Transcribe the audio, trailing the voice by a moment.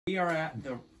We are at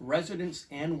the residence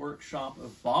and workshop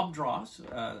of Bob Dros,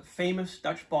 famous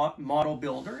Dutch model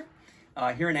builder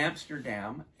here in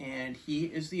Amsterdam, and he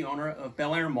is the owner of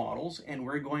Bel-Air Models, and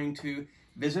we're going to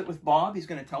visit with Bob. He's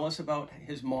going to tell us about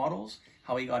his models,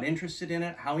 how he got interested in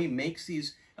it, how he makes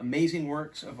these amazing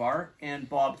works of art. And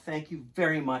Bob, thank you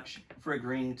very much for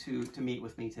agreeing to meet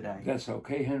with me today. That's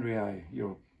okay, Henry.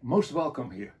 You're most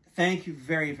welcome here. Thank you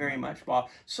very, very much, Bob.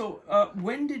 So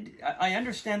when did, I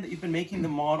understand that you've been making the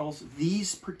models,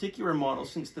 these particular models,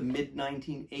 since the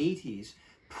mid-1980s.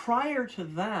 Prior to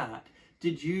that,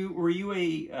 were you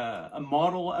a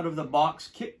model out of the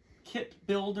box kit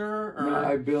builder? Or? No,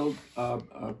 I built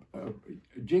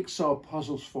jigsaw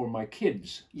puzzles for my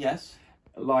kids. Yes.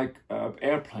 Like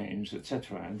airplanes,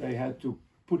 etc. And they had to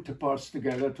put the parts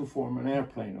together to form an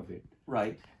airplane of it.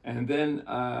 Right. And then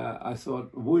I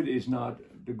thought wood is not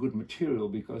the good material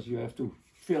because you have to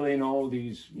fill in all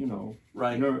these, you know,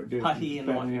 right, putty and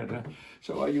whatnot.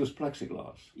 So I used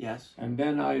plexiglass. Yes. And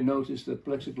then I noticed that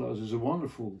plexiglass is a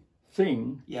wonderful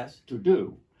thing. Yes. To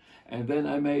do. And then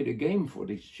I made a game for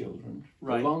these children,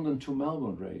 right, the London to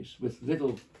Melbourne race, with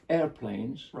little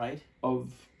airplanes, right,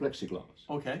 of plexiglass.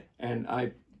 Okay. And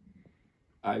I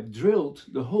drilled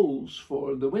the holes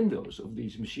for the windows of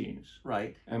these machines.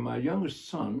 Right. And my youngest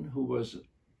son, who was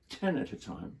 10 at the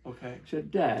time, okay,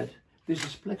 said, "Dad, this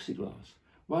is plexiglass.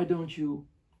 Why don't you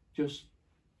just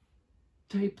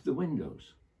tape the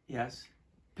windows? Yes.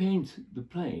 Paint the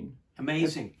plane.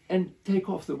 Amazing. And take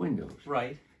off the windows."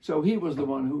 Right. So he was the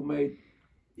one who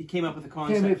he came up with the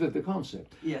concept. Came up with the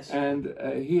concept. Yes. And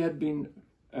he had been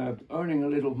earning a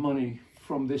little money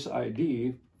from this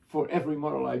idea. For every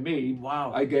model I made,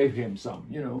 wow, I gave him some,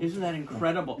 you know. Isn't that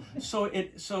incredible? So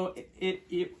it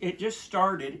just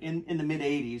started in the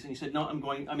mid-80s, and he said, "No,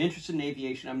 I'm interested in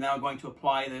aviation. I'm now going to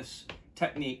apply this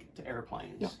technique to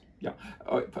airplanes." Yeah,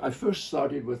 yeah. I first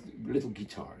started with little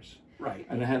guitars. Right.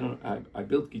 And I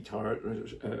built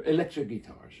electric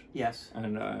guitars. Yes.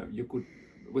 And you could,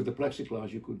 with the plexiglass,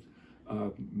 you could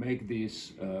make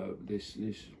this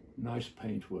nice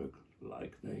paintwork,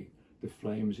 like the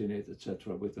flames in it,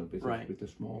 etc., with a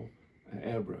small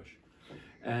airbrush.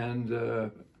 And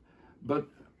but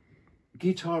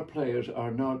guitar players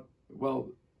are not, well,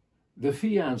 the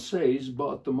fiancés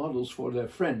bought the models for their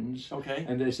friends, okay,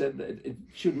 and they said that it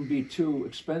shouldn't be too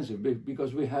expensive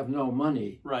because we have no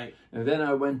money. Right. And then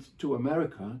I went to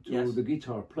America to the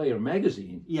Guitar Player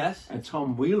magazine. Yes. And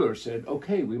Tom Wheeler said,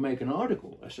 "Okay, we make an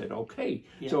article." I said, "Okay."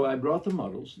 Yeah. So I brought the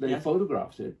models, they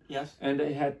photographed it, and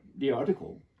they had the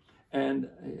article. And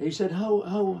he said,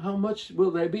 how much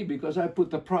will they be? Because I put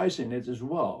the price in it as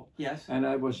well. Yes. And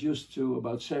I was used to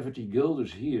about 70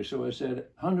 guilders here. So I said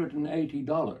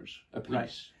 $180 a piece.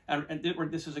 Right. And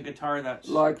this is a guitar that's...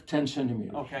 Like 10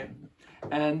 centimeters. Okay.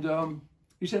 And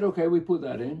he said, okay, we put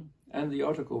that in. And the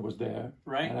article was there.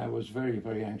 Right. And I was very,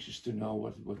 very anxious to know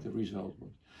what the result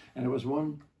was. And there was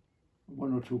one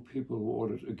or two people who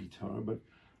ordered a guitar. But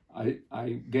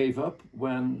I gave up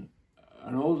when...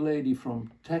 an old lady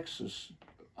from Texas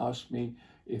asked me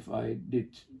if I did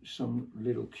some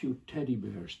little cute teddy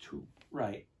bears too.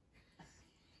 Right.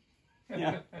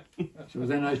 Yeah. So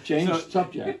then I changed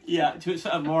subject. Yeah, to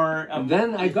a more... and then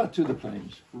I got to the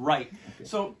planes. Right. Okay.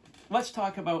 So let's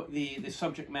talk about the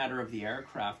subject matter of the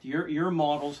aircraft. Your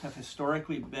models have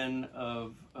historically been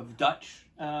of Dutch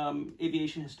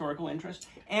aviation historical interest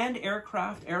and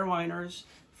aircraft, airliners,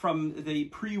 from the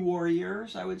pre-war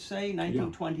years, I would say,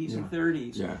 1920s and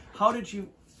 30s. Yeah. How did you,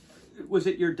 was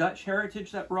it your Dutch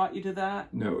heritage that brought you to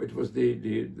that? No, it was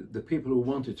the people who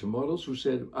wanted the models who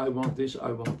said, "I want this,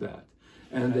 I want that."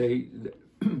 And they,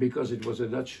 because it was a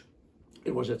Dutch,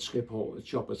 it was at Schiphol, a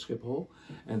shop at Schiphol,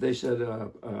 and they said,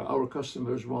 our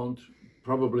customers want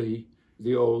probably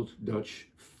the old Dutch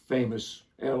famous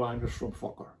airliners from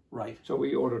Fokker. Right. So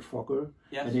we ordered Fokker,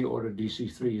 and he ordered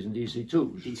DC-3s and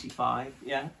DC-2s. DC-5,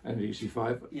 yeah. And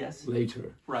DC-5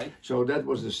 later. Right. So that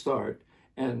was the start.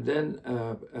 And then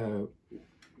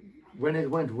when it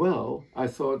went well, I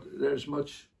thought there's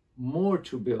much more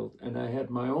to build, and I had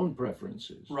my own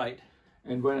preferences. Right.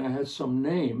 And when I had some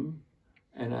name,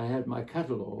 and I had my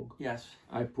catalog,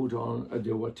 I put on a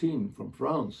de Watine from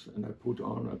France, and I put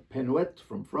on a Penouette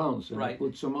from France, and I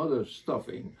put some other stuff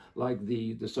in, like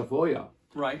the Savoia.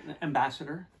 Right,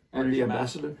 Ambassador. And the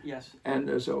Ambassador. Yes. And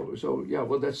so yeah,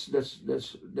 well,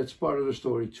 that's part of the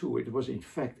story too. It was in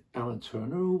fact Alan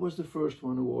Turner who was the first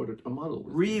one who ordered a model.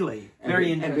 Really?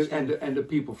 Very interesting. And the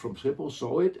people from Schiphol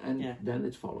saw it, and then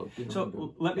it followed. You know,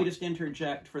 so let me just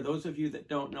interject. For those of you that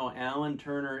don't know, Alan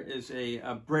Turner is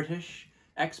a British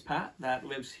expat that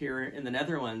lives here in the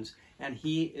Netherlands, and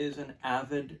he is an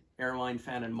avid airline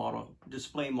fan and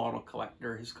display model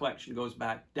collector. His collection goes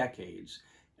back decades,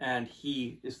 and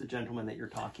he is the gentleman that you're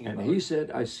talking about. And he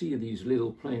said, I see these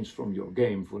little planes from your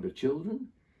game for the children.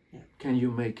 Yeah. Can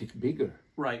you make it bigger?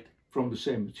 Right. From the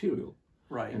same material?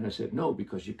 Right. And I said, no,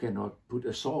 because you cannot put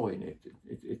a saw in it.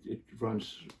 It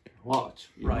runs hot,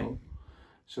 you know.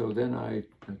 So then I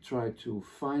tried to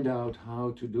find out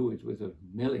how to do it with a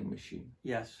milling machine.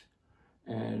 Yes.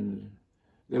 And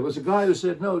there was a guy who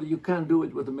said, no, you can't do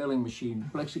it with a milling machine.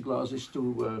 Plexiglass is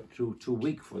too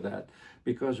weak for that,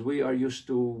 because we are used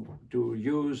to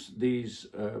use these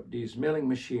milling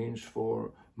machines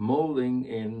for molding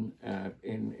in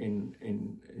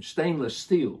stainless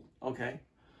steel. Okay.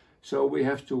 So we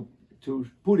have to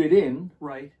put it in.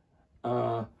 Right.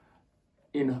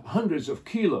 In hundreds of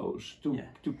kilos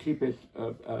to keep it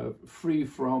free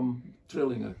from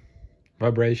trilling.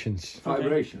 Vibrations.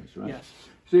 Vibrations, right? Yes.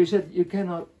 So he said, you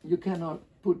cannot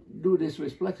do this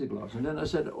with plexiglass. And then I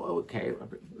said, oh, okay,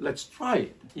 let's try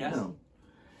it. Yes. You know?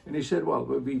 And he said, well,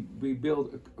 we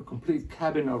built a complete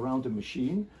cabin around the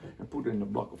machine and put in a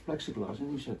block of plexiglass.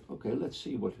 And he said, okay, let's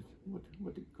see what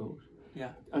it goes.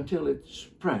 Yeah. Until it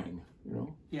sprang, you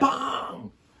know. Yeah.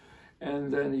 Bang!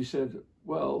 And then he said,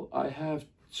 well, I have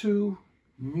two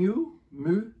mu.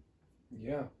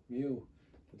 Ja, mu.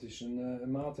 Dat is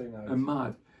een maateenheid. Een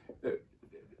maat.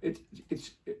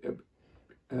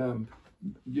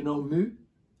 You know mu?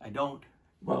 I don't.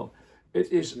 Well,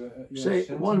 it is, say,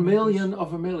 1 million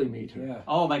of a millimeter. Yeah.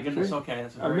 Oh my goodness, see? Okay.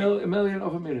 That's a million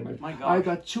of a millimeter. My gosh. I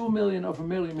got 2 million of a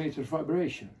millimeter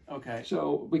vibration. Okay.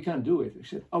 So we can't do it. I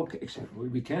said, okay, exactly.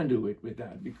 We can do it with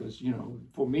that because, you know,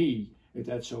 for me,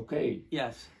 that's okay.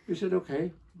 Yes. We said,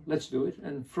 okay, let's do it.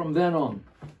 And from then on,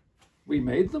 we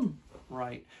made them.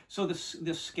 Right. So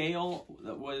the scale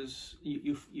that was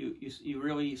you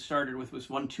really started with was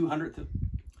 1/200th.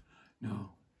 No,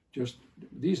 just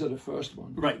these are the first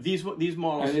ones. Right. These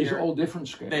models. And it's all different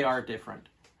scales. They are different.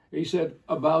 He said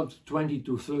about 20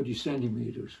 to 30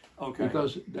 centimeters. Okay.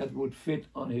 Because that would fit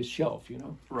on his shelf, you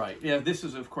know. Right. Yeah. This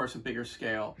is of course a bigger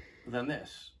scale than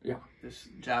this. Yeah. This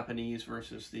Japanese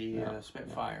versus the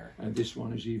Spitfire. Yeah. And this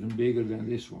one is even bigger than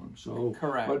this one. So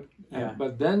correct.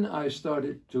 But then I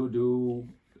started to do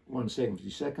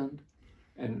 1/72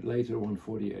 and later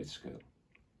 1/48 scale.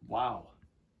 Wow.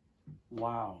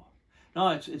 Wow. No,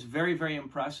 it's very, very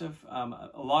impressive.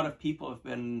 A lot of people have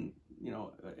been, you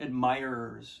know,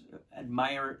 admirers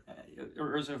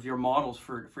of your models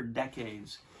for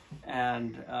decades,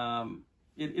 and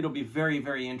it'll be very,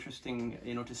 very interesting,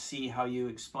 you know, to see how you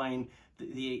explain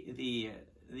the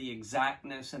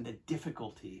exactness and the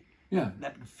difficulty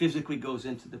that physically goes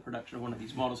into the production of one of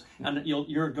these models. And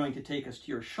you're going to take us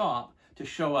to your shop to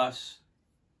show us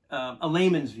a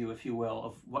layman's view, if you will,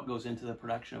 of what goes into the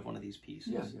production of one of these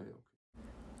pieces. Yeah.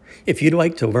 If you'd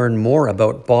like to learn more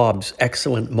about Bob's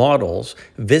excellent models,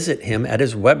 visit him at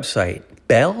his website,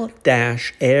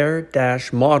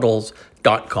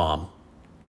 bel-air-models.com.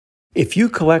 If you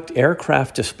collect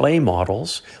aircraft display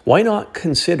models, why not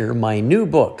consider my new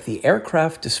book, The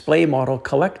Aircraft Display Model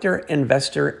Collector,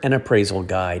 Investor, and Appraisal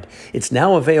Guide. It's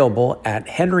now available at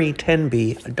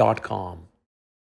henrytenby.com.